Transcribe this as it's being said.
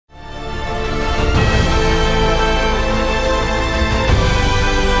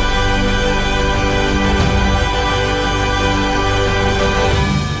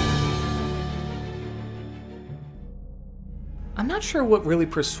sure what really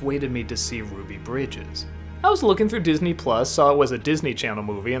persuaded me to see Ruby Bridges. I was looking through Disney Plus, saw it was a Disney Channel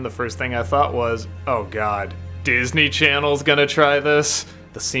movie, and the first thing I thought was, oh god, Disney Channel's gonna try this?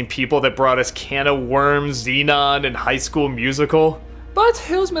 The same people that brought us Can of Worms, Xenon, and High School Musical? But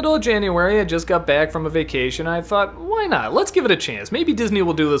it was middle of January, I just got back from a vacation, I thought, why not? Let's give it a chance, maybe Disney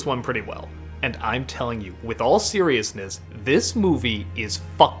will do this one pretty well. And I'm telling you, with all seriousness, this movie is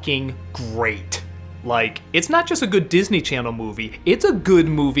fucking great. Like, it's not just a good Disney Channel movie, it's a good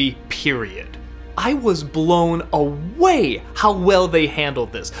movie, period. I was blown away how well they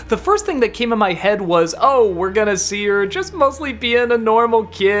handled this. The first thing that came in my head was, oh, we're gonna see her just mostly being a normal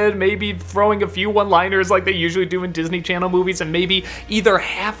kid, maybe throwing a few one-liners like they usually do in Disney Channel movies, and maybe either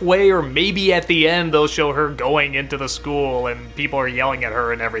halfway or maybe at the end they'll show her going into the school and people are yelling at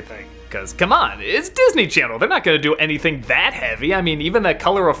her and everything. Because, come on, it's Disney Channel. They're not going to do anything that heavy. I mean, even that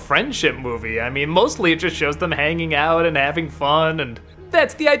Color of Friendship movie, I mean, mostly it just shows them hanging out and having fun, and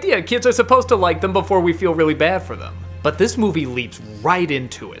that's the idea. Kids are supposed to like them before we feel really bad for them. But this movie leaps right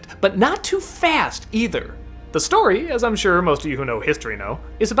into it, but not too fast either. The story, as I'm sure most of you who know history know,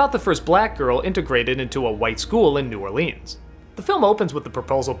 is about the first black girl integrated into a white school in New Orleans. The film opens with the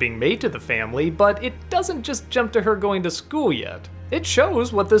proposal being made to the family, but it doesn't just jump to her going to school yet. It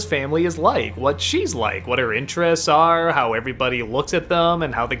shows what this family is like, what she's like, what her interests are, how everybody looks at them,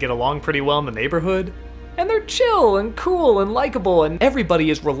 and how they get along pretty well in the neighborhood. And they're chill and cool and likable, and everybody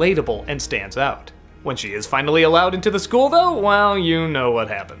is relatable and stands out. When she is finally allowed into the school though, well, you know what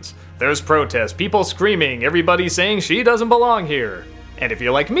happens. There's protests, people screaming, everybody saying she doesn't belong here. And if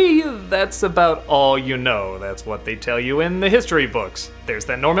you're like me, that's about all you know. That's what they tell you in the history books. There's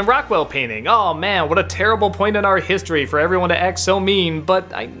that Norman Rockwell painting. Oh man, what a terrible point in our history for everyone to act so mean,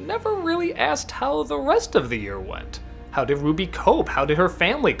 but I never really asked how the rest of the year went. How did Ruby cope? How did her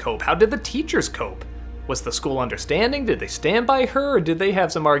family cope? How did the teachers cope? Was the school understanding? Did they stand by her, or did they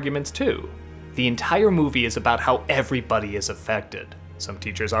have some arguments too? The entire movie is about how everybody is affected. Some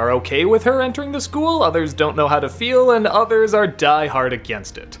teachers are okay with her entering the school, others don't know how to feel, and others are die-hard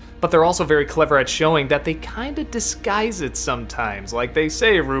against it. But they're also very clever at showing that they kinda disguise it sometimes. Like they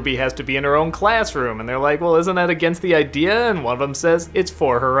say Ruby has to be in her own classroom, and they're like, well, isn't that against the idea? And one of them says it's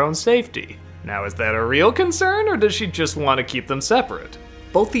for her own safety. Now, is that a real concern, or does she just want to keep them separate?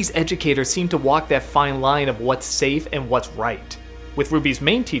 Both these educators seem to walk that fine line of what's safe and what's right, with Ruby's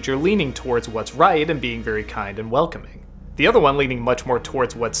main teacher leaning towards what's right and being very kind and welcoming. The other one leaning much more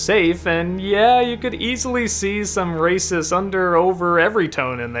towards what's safe, and yeah, you could easily see some racist over every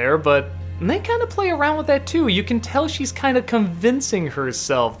tone in there, but they kind of play around with that too. You can tell she's kind of convincing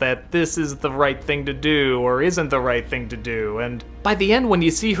herself that this is the right thing to do or isn't the right thing to do, and by the end when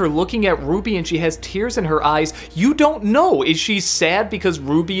you see her looking at Ruby and she has tears in her eyes, you don't know, is she sad because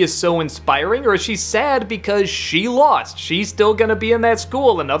Ruby is so inspiring, or is she sad because she lost? She's still gonna be in that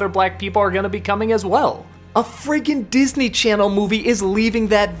school and other black people are gonna be coming as well. A friggin' Disney Channel movie is leaving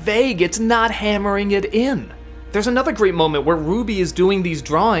that vague, it's not hammering it in. There's another great moment where Ruby is doing these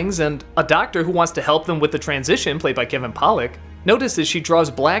drawings and a doctor who wants to help them with the transition, played by Kevin Pollak, notices she draws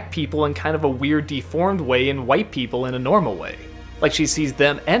black people in kind of a weird deformed way and white people in a normal way. Like she sees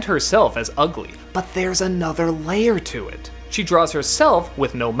them and herself as ugly. But there's another layer to it. She draws herself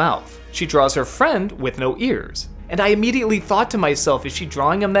with no mouth. She draws her friend with no ears. And I immediately thought to myself, is she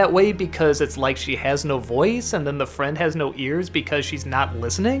drawing him that way because it's like she has no voice and then the friend has no ears because she's not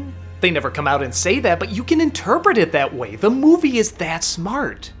listening? They never come out and say that, but you can interpret it that way. The movie is that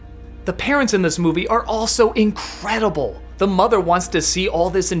smart. The parents in this movie are also incredible. The mother wants to see all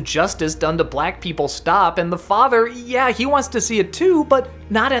this injustice done to black people stop, and the father, yeah, he wants to see it too, but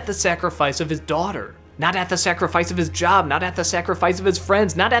not at the sacrifice of his daughter. Not at the sacrifice of his job, not at the sacrifice of his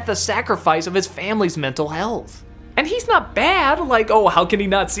friends, not at the sacrifice of his family's mental health. And he's not bad, like, oh, how can he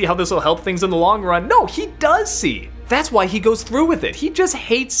not see how this will help things in the long run? No, he does see. That's why he goes through with it. He just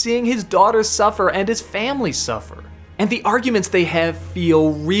hates seeing his daughter suffer and his family suffer. And the arguments they have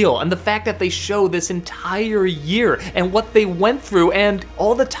feel real, and the fact that they show this entire year and what they went through and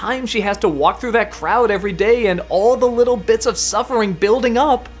all the time she has to walk through that crowd every day and all the little bits of suffering building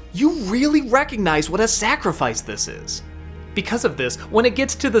up, you really recognize what a sacrifice this is. Because of this, when it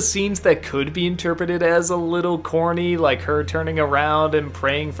gets to the scenes that could be interpreted as a little corny, like her turning around and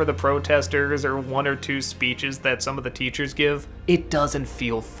praying for the protesters or one or two speeches that some of the teachers give, it doesn't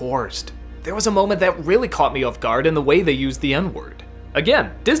feel forced. There was a moment that really caught me off guard in the way they used the N-word.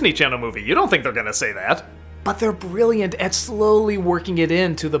 Again, Disney Channel movie, you don't think they're gonna say that. But they're brilliant at slowly working it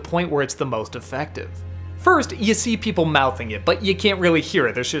in to the point where it's the most effective. First, you see people mouthing it, but you can't really hear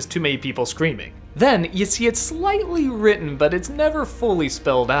it, there's just too many people screaming. Then, you see it slightly written, but it's never fully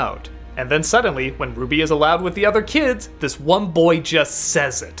spelled out. And then suddenly, when Ruby is allowed with the other kids, this one boy just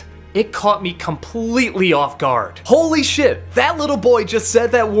says it. It caught me completely off guard. Holy shit, that little boy just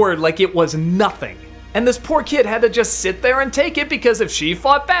said that word like it was nothing. And this poor kid had to just sit there and take it because if she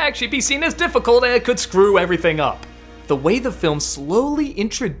fought back, she'd be seen as difficult and it could screw everything up. The way the film slowly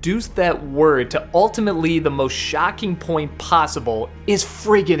introduced that word to ultimately the most shocking point possible is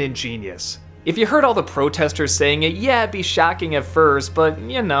friggin' ingenious. If you heard all the protesters saying it, yeah, it'd be shocking at first, but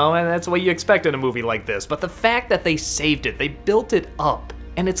you know, and that's what you expect in a movie like this. But the fact that they saved it, they built it up,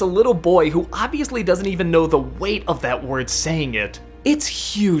 and it's a little boy who obviously doesn't even know the weight of that word saying it, it's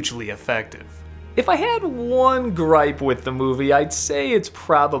hugely effective. If I had one gripe with the movie, I'd say it's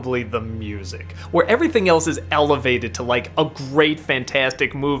probably the music. Where everything else is elevated to like a great,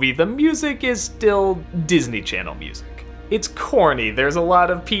 fantastic movie, the music is still Disney Channel music. It's corny, there's a lot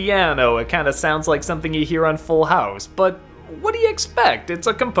of piano, it kind of sounds like something you hear on Full House, but what do you expect? It's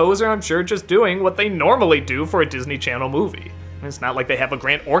a composer, I'm sure, just doing what they normally do for a Disney Channel movie. It's not like they have a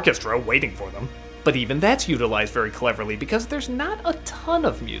grand orchestra waiting for them. But even that's utilized very cleverly because there's not a ton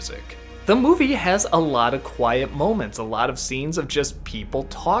of music. The movie has a lot of quiet moments, a lot of scenes of just people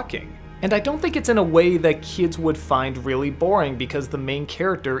talking. And I don't think it's in a way that kids would find really boring because the main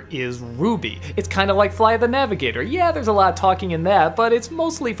character is Ruby. It's kind of like Fly the Navigator. Yeah, there's a lot of talking in that, but it's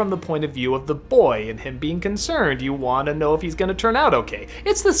mostly from the point of view of the boy and him being concerned. You want to know if he's going to turn out okay.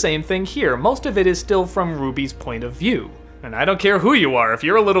 It's the same thing here. Most of it is still from Ruby's point of view. And I don't care who you are, if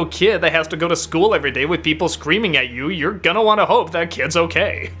you're a little kid that has to go to school every day with people screaming at you, you're gonna want to hope that kid's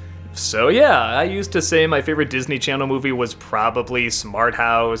okay. So yeah, I used to say my favorite Disney Channel movie was probably Smart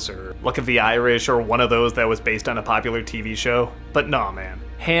House or Luck of the Irish or one of those that was based on a popular TV show. But nah man,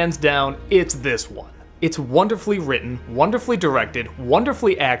 hands down, it's this one. It's wonderfully written, wonderfully directed,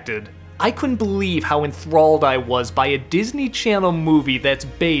 wonderfully acted. I couldn't believe how enthralled I was by a Disney Channel movie that's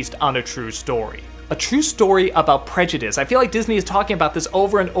based on a true story. A true story about prejudice. I feel like Disney is talking about this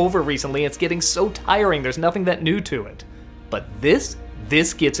over and over recently. It's getting so tiring, there's nothing that new to it. But this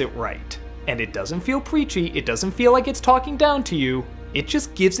gets it right. And it doesn't feel preachy, it doesn't feel like it's talking down to you. It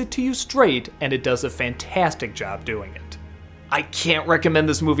just gives it to you straight, and it does a fantastic job doing it. I can't recommend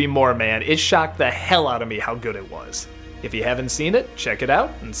this movie more, man. It shocked the hell out of me how good it was. If you haven't seen it, check it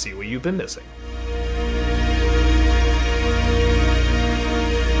out and see what you've been missing.